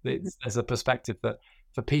 There's a perspective that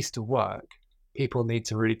for peace to work, people need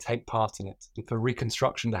to really take part in it. And for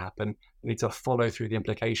reconstruction to happen, they need to follow through the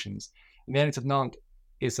implications. And the Edict of Nantes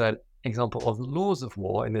is an example of laws of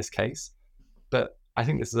war in this case, but I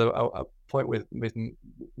think this is a point with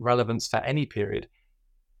relevance for any period.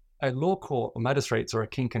 A law court or magistrates or a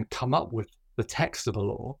king can come up with the text of a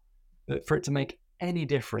law, but for it to make any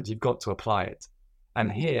difference, you've got to apply it.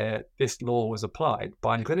 And here, this law was applied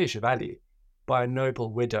by René Chevalier, by a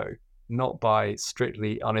noble widow, not by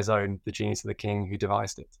strictly on his own, the genius of the king who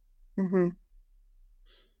devised it. Mm-hmm.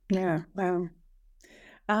 Yeah, wow.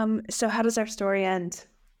 So how does our story end?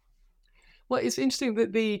 Well, it's interesting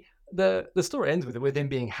that the story ends with him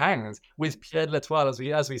being hanged, with Pierre de l'Etoile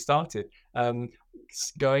as we started,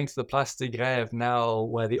 going to the Place de Grève now,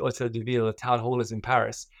 where the Hôtel de Ville, the town hall, is in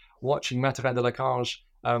Paris, watching Mathurin de Lachange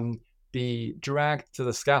be dragged to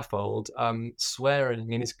the scaffold,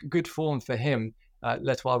 swearing, and it's good form for him.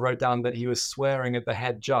 L'Etoile wrote down that he was swearing at the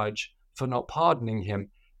head judge for not pardoning him.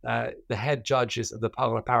 The head judge of the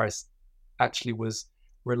Parlement of Paris actually was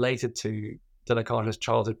related to de Lachange's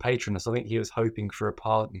childhood patron, so I think he was hoping for a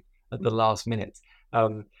pardon at the last minute.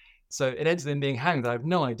 So it ends with him being hanged. I have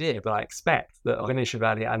no idea, but I expect that René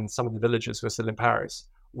Chevalier and some of the villagers who are still in Paris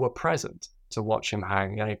were present to watch him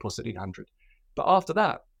hang in April 1600. But after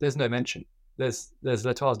that, there's no mention. There's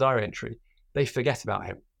L'Etoile's diary entry. They forget about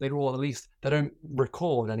him. Or at least they don't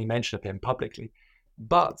record any mention of him publicly.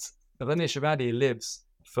 But René Chevalier lives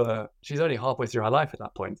she's only halfway through her life at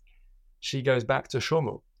that point. She goes back to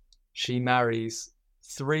Chaumont. She marries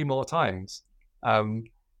 3 more times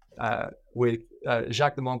with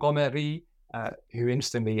Jacques de Montgomery, who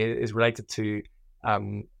interestingly is related to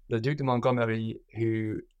the Duc de Montgomery,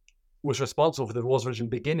 who was responsible for the Wars of Religion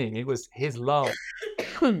beginning. It was his lance.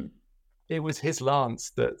 It was his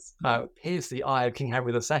lance that pierced the eye of King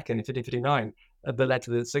Henry II in 1559 that led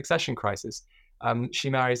to the succession crisis. She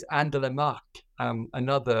marries Anne de la Marck,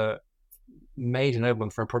 another major nobleman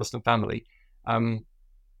from a Protestant family,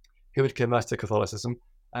 who had converted to Catholicism.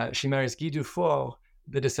 She marries Guy Dufort,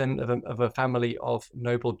 the descendant of a family of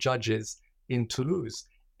noble judges in Toulouse.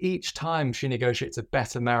 Each time she negotiates a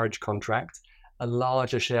better marriage contract, a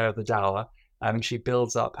larger share of the dower, she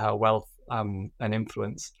builds up her wealth and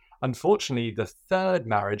influence. Unfortunately, the third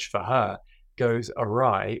marriage for her goes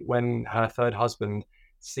awry when her third husband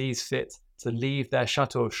sees fit to leave their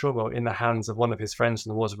chateau of Chaumont in the hands of one of his friends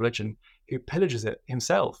from the Wars of Religion, who pillages it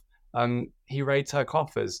himself. He raids her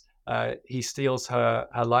coffers. He steals her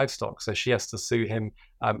livestock, so she has to sue him,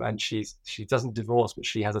 and she doesn't divorce, but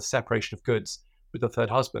she has a separation of goods with the third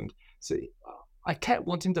husband. So I kept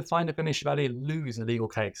wanting to find René Chevalier lose a legal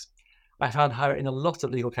case. I found her in a lot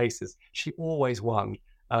of legal cases. She always won.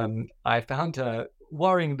 I found her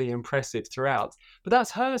worryingly impressive throughout. But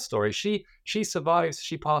that's her story. She survives.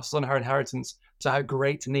 She passes on her inheritance to her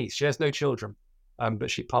great niece. She has no children, but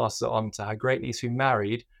she passes it on to her great niece, who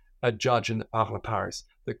married a judge in the Parlement of Paris.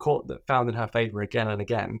 The court that found in her favor again and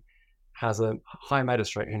again has a high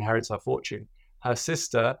magistrate who inherits her fortune. Her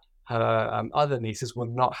sister, her other nieces were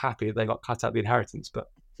not happy they got cut out the inheritance, but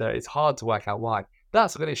it's hard to work out why.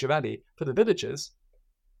 That's René Chevalier. For the villagers,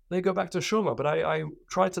 they go back to Chaumont, but I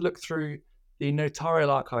tried to look through the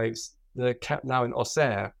notarial archives that are kept now in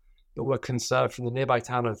Auxerre that were conserved from the nearby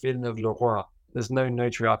town of Villeneuve-le-Roi. There's no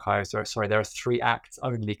notary archives. There are 3 acts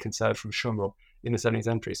only conserved from Chaumont in the 17th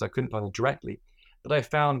century, so I couldn't find them directly. But I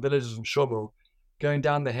found villagers from Chaumont going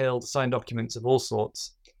down the hill to sign documents of all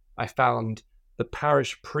sorts. I found the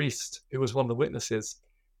parish priest, who was one of the witnesses,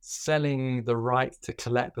 selling the right to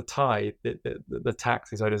collect the tithe, the tax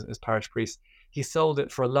he's owed as parish priest. He sold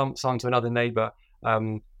it for a lump sum to another neighbour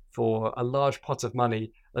for a large pot of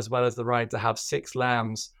money, as well as the right to have 6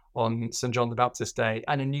 lambs on St. John the Baptist Day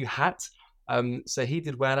and a new hat. So he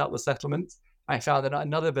did well out the settlement. I found that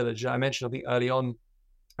another villager, I mentioned I think early on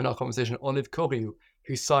in our conversation, Olive Coriou,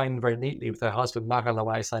 who signed very neatly with her husband, Marin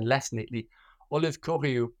Laway, signed less neatly. Olive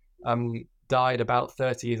Coriou died about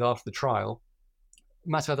 30 years after the trial.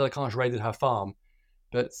 Mathieu Delacanche raided her farm,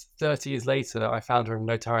 but 30 years later, I found her in a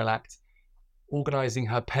notarial act organising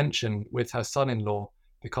her pension with her son-in-law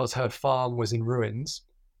because her farm was in ruins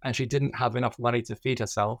and she didn't have enough money to feed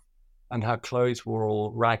herself and her clothes were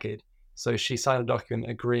all ragged. So she signed a document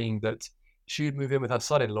agreeing that she would move in with her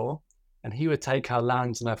son-in-law and he would take her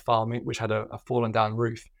lands and her farm, which had a fallen down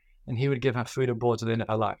roof, and he would give her food and board to the end of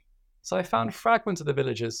her life. So I found fragments of the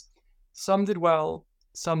villagers. Some did well,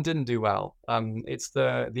 some didn't do well. It's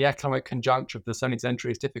the economic conjuncture of the 17th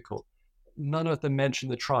century is difficult. None of them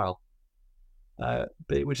mentioned the trial,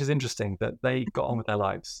 which is interesting that they got on with their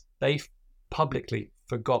lives. They publicly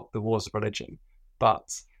forgot the wars of religion, but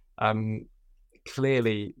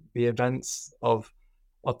clearly the events of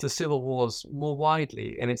the civil wars more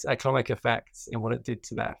widely in its economic effects, in what it did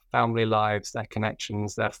to their family lives, their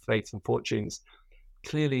connections, their fates and fortunes,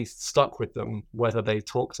 clearly stuck with them, whether they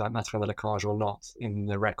talked about Mathieu Delacanche or not in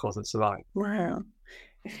the records that survive. Wow.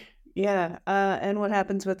 Yeah. And what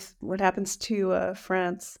happens to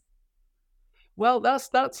France? Well,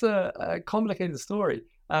 that's a complicated story.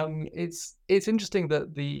 It's interesting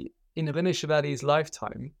that in René Chevalier's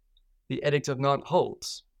lifetime, the Edict of Nantes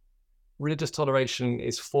holds. Religious toleration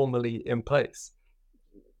is formally in place.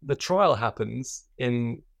 The trial happens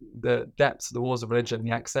in the depths of the wars of religion,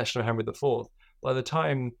 the accession of Henry IV. By the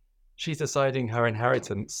time she's deciding her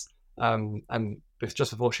inheritance, and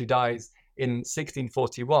just before she dies in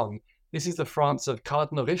 1641, this is the France of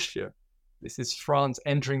Cardinal Richelieu. This is France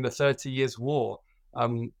entering the 30 Years' War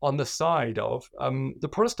on the side of the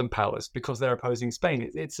Protestant powers because they're opposing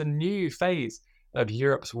Spain. It's a new phase of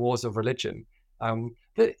Europe's wars of religion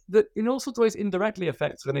that in all sorts of ways indirectly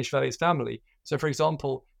affects René Chevalier's family. So, for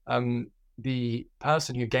example, the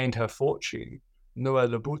person who gained her fortune, Noël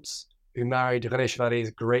Le Bouts, who married René Chevalier's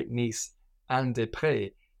great niece, Anne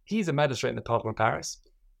Desprez, he's a magistrate in the Parlement of Paris.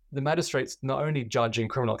 The magistrate's not only judging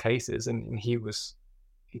criminal cases, and he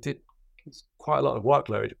did quite a lot of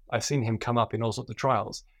workload. I've seen him come up in all sorts of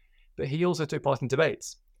trials, but he also took part in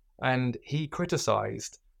debates, and he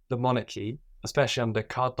criticised the monarchy, especially under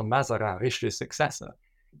Cardinal Mazarin, Richelieu's successor.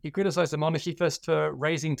 He criticised the monarchy first for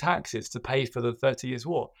raising taxes to pay for the 30 Years'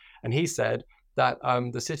 War, and he said that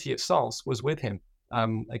the city of Sens was with him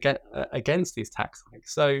against these tax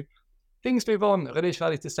hikes. So things move on. René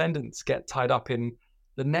Chevalier's descendants get tied up in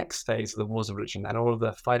the next phase of the wars of religion and all of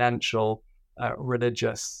the financial,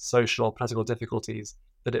 religious, social, political difficulties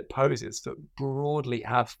that it poses. But broadly,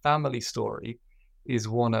 our family story is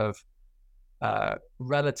one of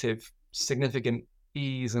relative significant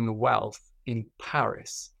ease and wealth in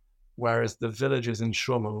Paris, whereas the villages in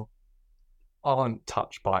Chaumont aren't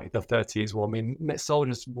touched by the 30 Years' War. I mean,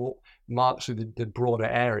 soldiers marched through the broader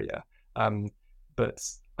area, but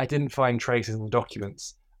I didn't find traces in the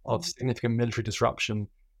documents of significant military disruption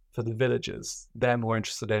for the villagers. They're more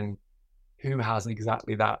interested in who has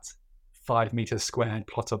exactly that 5 meters squared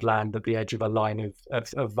plot of land at the edge of a line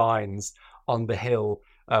of vines on the hill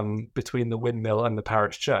between the windmill and the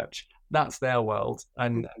parish church. that's their world,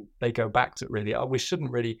 and they go back to it really. We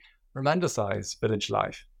shouldn't really romanticize village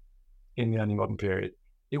life in the early modern period.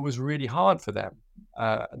 It was really hard for them.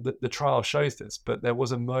 The trial shows this, but there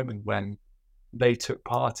was a moment when they took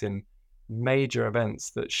part in major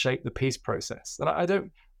events that shaped the peace process. And I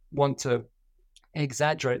don't want to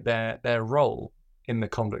exaggerate their role in the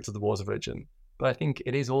conflict of the wars of religion, but I think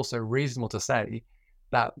it is also reasonable to say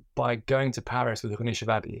that by going to Paris with René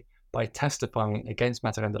Chevalier, by testifying against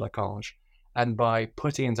Mathurin de Lachange, and by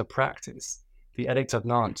putting into practice the Edict of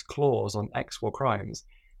Nantes clause on ex-war crimes,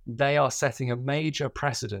 they are setting a major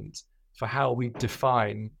precedent for how we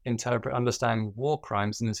define, interpret, understand war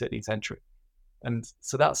crimes in the 16th century. And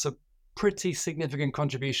so that's a pretty significant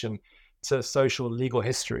contribution to social legal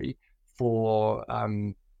history for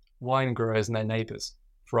wine growers and their neighbors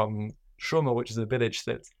from Chaumont, which is a village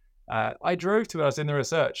that I drove to when I was in the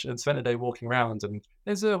research and spent a day walking around. And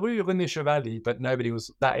there's a Rue René Chevalier, but nobody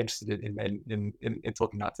was that interested in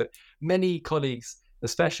talking about it. Many colleagues,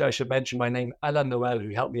 especially I should mention my name, Alain Noël,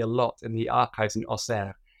 who helped me a lot in the archives in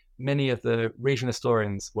Auxerre. Many of the regional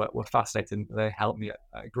historians were fascinated. They helped me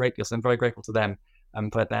a great deal, so I'm very grateful to them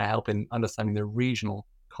for their help in understanding the regional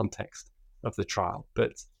context of the trial.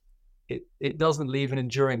 But it doesn't leave an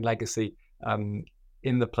enduring legacy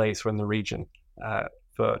in the place or in the region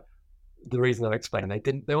for the reason I've explained.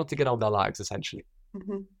 They want to get on with their lives, essentially.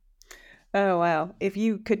 Mm-hmm. Oh, wow.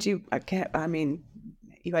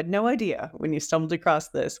 You had no idea when you stumbled across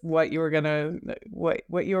this what you were going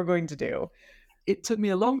to do. It took me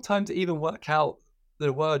a long time to even work out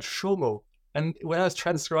the word Chaumont. And when I was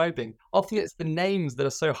transcribing, often it's the names that are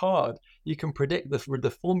so hard, you can predict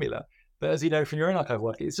the formula. But as you know from your own archive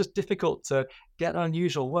work, it's just difficult to get an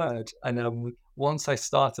unusual word. And once I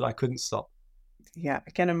started, I couldn't stop. Yeah,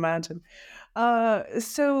 I can imagine.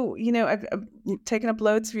 So, I've taken up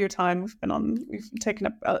loads of your time. We've taken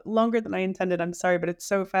up longer than I intended. I'm sorry, but it's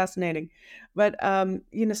so fascinating. But,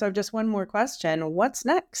 so just one more question. What's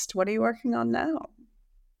next? What are you working on now?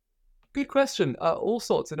 Good question. All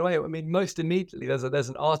sorts in a way. I mean, most immediately, there's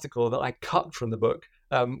an article that I cut from the book,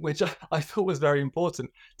 which I thought was very important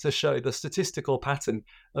to show the statistical pattern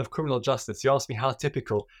of criminal justice. You asked me how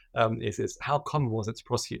typical is this? How common was it to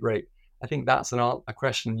prosecute rape? I think that's a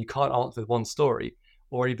question you can't answer with one story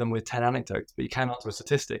or even with 10 anecdotes, but you can answer with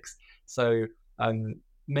statistics. So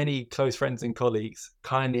many close friends and colleagues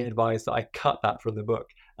kindly advised that I cut that from the book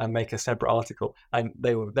and make a separate article, and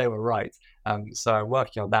they were right. So I'm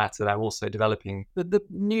working on that, and I'm also developing the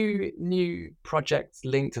new projects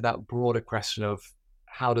linked to that broader question of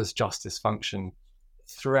how does justice function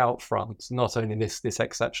throughout France, not only this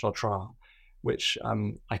exceptional trial, which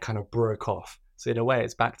I kind of broke off. So in a way,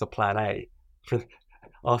 it's back to plan A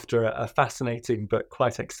after a fascinating but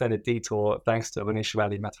quite extended detour, thanks to René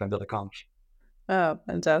Chevalier and Mathurin de Lachange. Oh,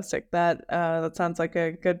 fantastic! That sounds like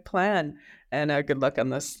a good plan, and good luck on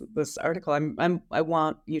this article. I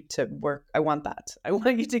want you to work. I want that. I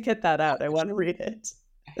want you to get that out. I want to read it.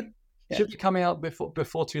 Yeah. Should be coming out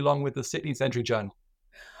before too long with the 16th Century Journal.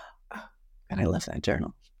 Oh, and I love that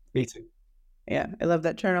journal. Me too. Yeah, I love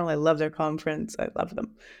that journal. I love their conference. I love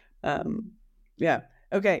them. Yeah.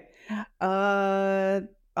 Okay.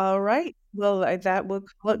 All right. Well, that will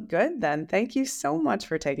look good then. Thank you so much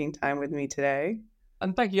for taking time with me today.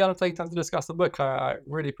 And thank you, Anna, for taking time to discuss the book. I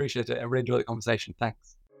really appreciate it. I really enjoyed the conversation.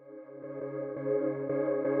 Thanks.